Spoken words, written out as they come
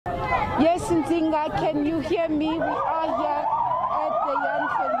Yes, Nzinga, can you hear me? We are here at the Jan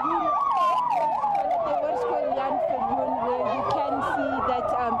Viljoen, the Hoërskool Jan Viljoen, where you can see that,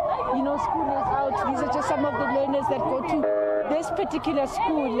 school is out. These are just some of the learners that go to this particular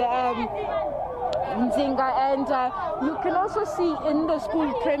school, Nzinga, and you can also see in the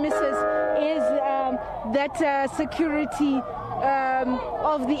school premises is that security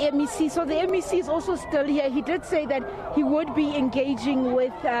of the MEC. So the MEC is also still here. He did say that he would be engaging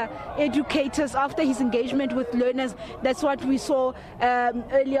with educators after his engagement with learners. That's what we saw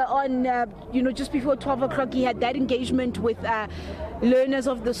earlier on, just before 12 o'clock. He had that engagement with learners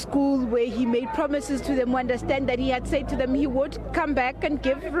of the school where he made promises to them. We understand that he had said to them he would come back and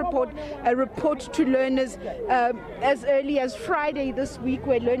give a report to learners as early as Friday this week,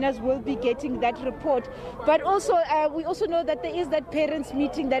 where learners will be getting that report. But also, we also know that there is that parents'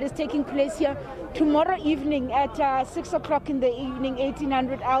 meeting that is taking place here tomorrow evening at 6 o'clock in the evening,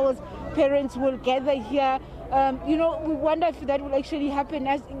 1800 hours. Parents will gather here. We wonder if that will actually happen.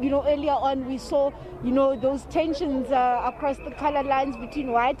 As earlier on we saw, those tensions across the color lines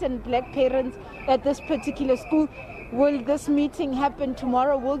between white and black parents at this particular school. Will this meeting happen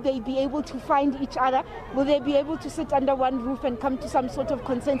tomorrow? Will they be able to find each other? Will they be able to sit under one roof and come to some sort of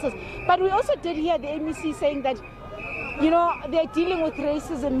consensus? But we also did hear the MEC saying that, they're dealing with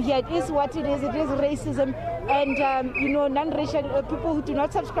racism here. It is what it is. It is racism. And, non-racial people who do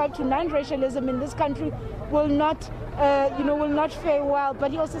not subscribe to non-racialism in this country will not fare well.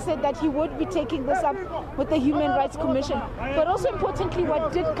 But he also said that he would be taking this up with the Human Rights Commission. But also importantly,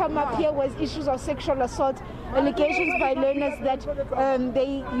 what did come up here was issues of sexual assault, allegations by learners that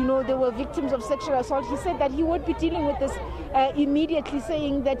they were victims of sexual assault. He said that he would be dealing with this immediately,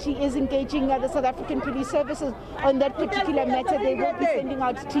 saying that he is engaging the South African Police Services on that particular matter. They will be sending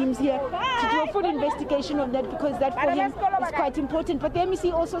out teams here to do a full investigation on that, because that for him is quite important. But the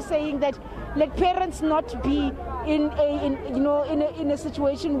MEC also saying that let parents not be in a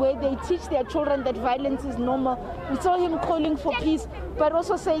situation where they teach their children that violence is normal. We saw him calling for peace, but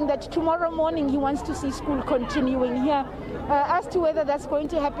also saying that tomorrow morning he wants to see school continuing here. As to whether that's going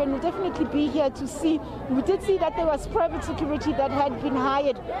to happen, we'll definitely be here to see. We did see that there was private security that had been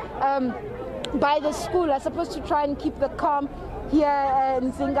hired by the school, as opposed to try and keep the calm here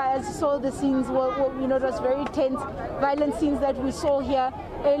in Nzinga. As you saw, the scenes it was very tense, violent scenes that we saw here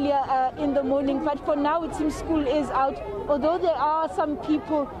earlier in the morning. But for now, it seems school is out, although there are some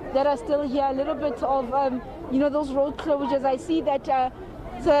people that are still here. A little bit of those road closures. I see that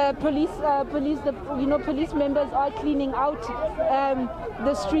the police members are cleaning out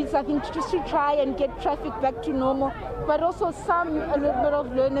the streets, I think, just to try and get traffic back to normal. But also a little bit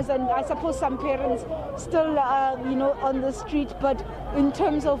of learners and I suppose some parents still on the street. But in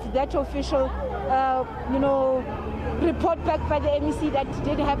terms of that official report back by the MEC, that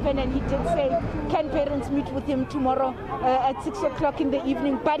did happen, and he did say can parents meet with him tomorrow at 6 o'clock in the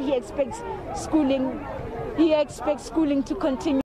evening. But he expects schooling to continue.